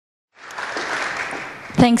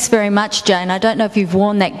Thanks very much, Jane. I don't know if you've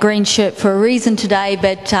worn that green shirt for a reason today,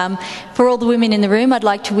 but for all the women in the room, I'd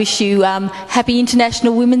like to wish you Happy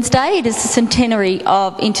International Women's Day. It is the centenary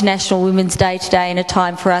of International Women's Day today, and a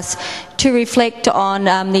time for us to reflect on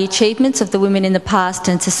the achievements of the women in the past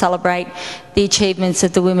and to celebrate the achievements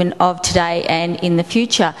of the women of today and in the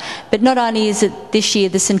future. But not only is it this year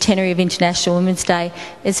the centenary of International Women's Day,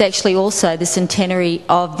 it's actually also the centenary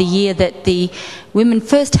of the year that the women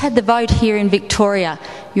first had the vote here in Victoria.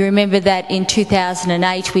 You remember that in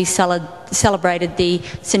 2008 we celebrated the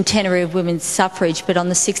centenary of women's suffrage, but on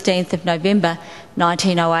the 16th of November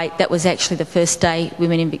 1908, that was actually the first day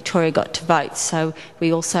women in Victoria got to vote. So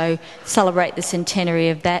we also celebrate the centenary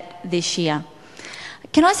of that this year.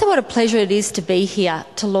 Can I say what a pleasure it is to be here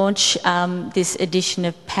to launch this edition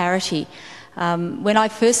of Parity? When I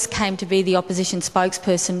first came to be the opposition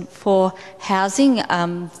spokesperson for housing,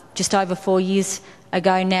 just over 4 years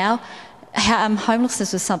ago now,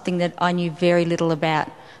 homelessness was something that I knew very little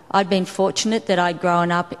about. I'd been fortunate that I'd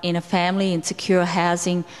grown up in a family in secure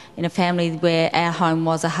housing, in a family where our home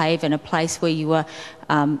was a haven, a place where you were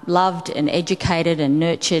loved and educated and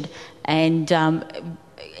nurtured, and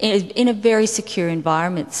in a very secure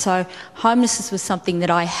environment. So homelessness was something that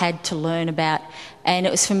I had to learn about, and it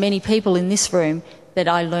was from many people in this room that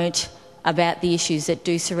I learnt about the issues that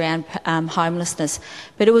do surround homelessness.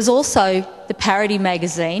 But it was also the Parity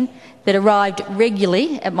magazine that arrived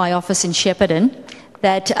regularly at my office in Shepparton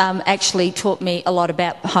that actually taught me a lot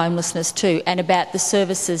about homelessness too, and about the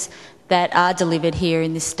services that are delivered here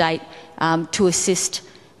in this state to assist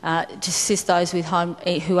those with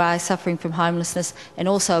who are suffering from homelessness, and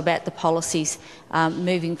also about the policies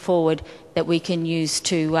moving forward that we can use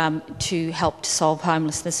to help to solve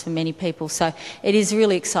homelessness for many people. So it is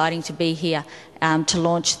really exciting to be here to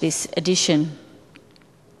launch this edition.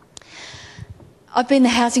 I've been the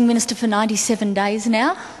Housing Minister for 97 days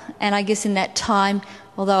now, and I guess in that time,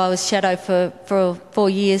 although I was shadow for 4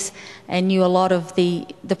 years and knew a lot of the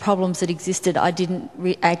problems that existed, I didn't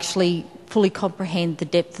actually fully comprehend the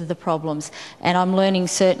depth of the problems. And I'm learning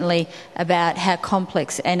certainly about how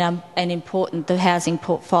complex and important the housing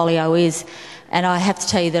portfolio is. And I have to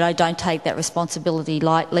tell you that I don't take that responsibility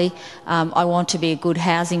lightly. I want to be a good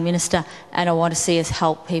housing minister, and I want to see us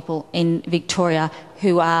help people in Victoria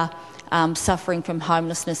who are suffering from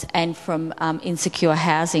homelessness and from insecure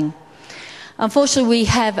housing. Unfortunately, we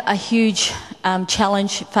have a huge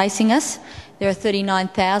challenge facing us. There are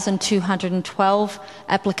 39,212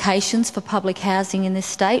 applications for public housing in this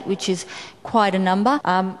state, which is quite a number.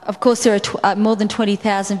 Of course, there are more than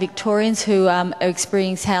 20,000 Victorians who are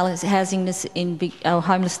experiencing homelessness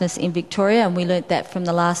in Victoria, and we learnt that from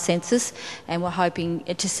the last census, and we're hoping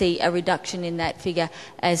to see a reduction in that figure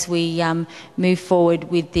as we move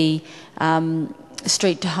forward with the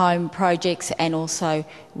street to home projects, and also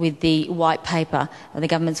with the white paper,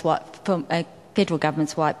 the federal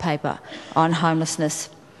government's white paper on homelessness.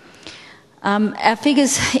 Our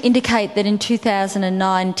figures indicate that in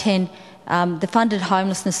 2009-10, the funded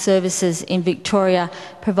homelessness services in Victoria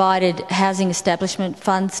provided housing establishment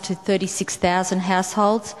funds to 36,000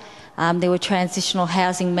 households. There were transitional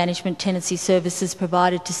housing management tenancy services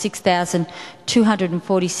provided to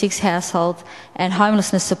 6,246 households, and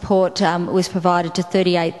homelessness support was provided to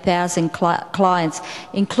 38,000 clients,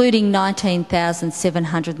 including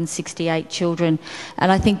 19,768 children.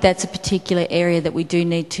 And I think that's a particular area that we do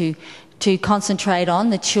need to concentrate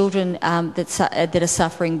on, the children that are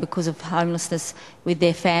suffering because of homelessness with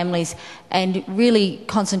their families, and really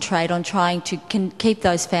concentrate on trying to keep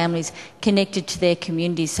those families connected to their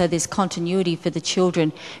communities, so there's continuity for the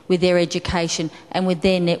children with their education and with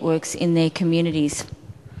their networks in their communities.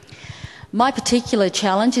 My particular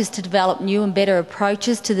challenge is to develop new and better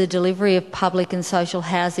approaches to the delivery of public and social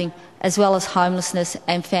housing, as well as homelessness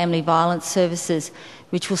and family violence services,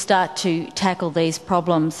 which will start to tackle these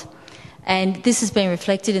problems. And this has been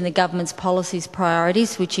reflected in the government's policies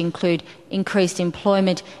priorities, which include increased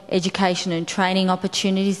employment, education and training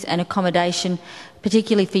opportunities and accommodation,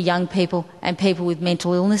 particularly for young people and people with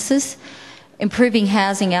mental illnesses, improving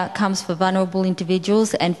housing outcomes for vulnerable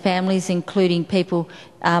individuals and families, including people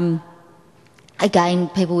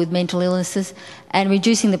people with mental illnesses, and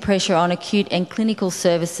reducing the pressure on acute and clinical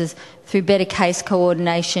services through better case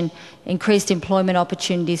coordination, increased employment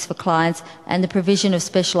opportunities for clients, and the provision of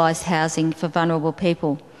specialised housing for vulnerable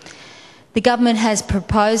people. The government has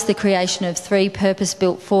proposed the creation of 3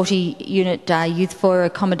 purpose-built 40-unit youth foyer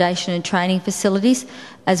accommodation and training facilities,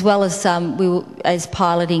 as well as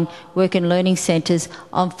piloting work and learning centres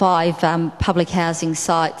on 5 public housing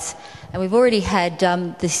sites. and we've already had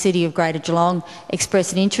the City of Greater Geelong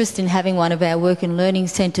express an interest in having one of our work and learning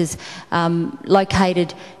centres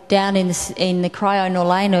located down in the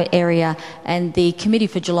Cryo-Norlane area, and the Committee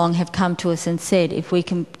for Geelong have come to us and said if we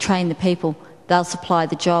can train the people, they'll supply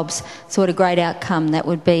the jobs. So what a great outcome that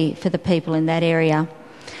would be for the people in that area.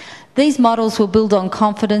 These models will build on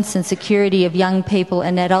confidence and security of young people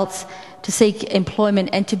and adults to seek employment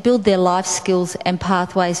and to build their life skills and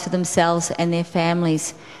pathways for themselves and their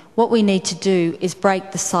families. What we need to do is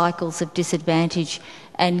break the cycles of disadvantage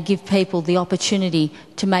and give people the opportunity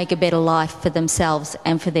to make a better life for themselves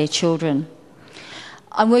and for their children.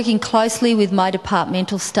 I'm working closely with my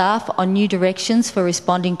departmental staff on new directions for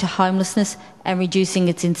responding to homelessness and reducing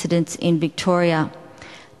its incidence in Victoria.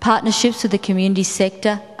 Partnerships with the community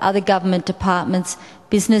sector, other government departments,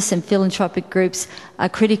 business and philanthropic groups are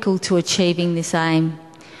critical to achieving this aim.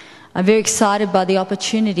 I'm very excited by the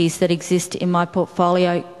opportunities that exist in my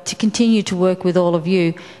portfolio to continue to work with all of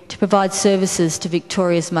you to provide services to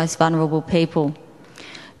Victoria's most vulnerable people.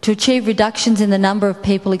 To achieve reductions in the number of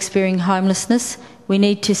people experiencing homelessness, we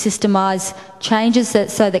need to systemise changes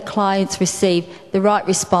so that clients receive the right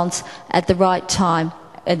response at the right time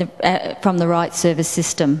from the right service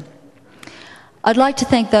system. I'd like to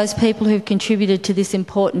thank those people who have contributed to this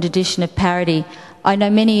important edition of Parity. I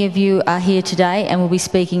know many of you are here today and will be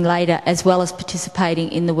speaking later, as well as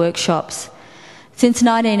participating in the workshops. Since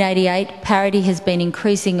 1988, Parity has been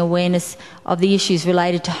increasing awareness of the issues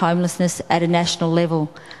related to homelessness at a national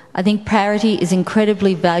level. I think Parity is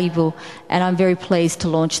incredibly valuable, and I'm very pleased to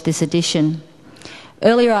launch this edition.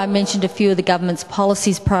 Earlier I mentioned a few of the government's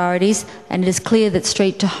policies priorities, and it is clear that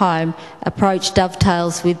Street to Home approach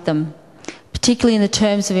dovetails with them, particularly in the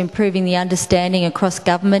terms of improving the understanding across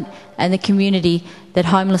government and the community that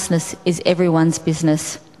homelessness is everyone's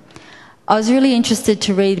business. I was really interested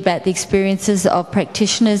to read about the experiences of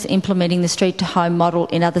practitioners implementing the Street to Home model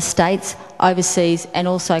in other states, overseas and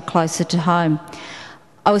also closer to home.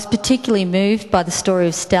 I was particularly moved by the story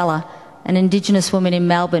of Stella, an Indigenous woman in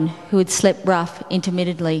Melbourne who had slept rough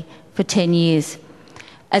intermittently for 10 years.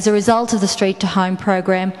 As a result of the Street to Home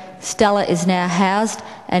program, Stella is now housed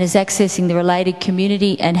and is accessing the related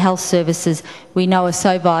community and health services we know are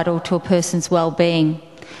so vital to a person's well-being.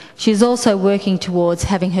 She is also working towards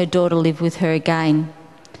having her daughter live with her again.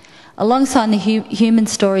 Alongside the human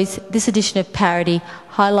stories, this edition of Parity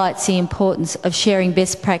highlights the importance of sharing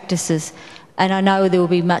best practices, and I know there will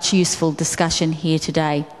be much useful discussion here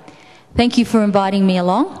today. Thank you for inviting me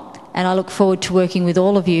along, and I look forward to working with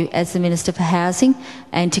all of you as the Minister for Housing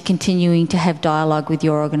and to continuing to have dialogue with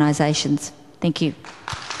your organisations. Thank you.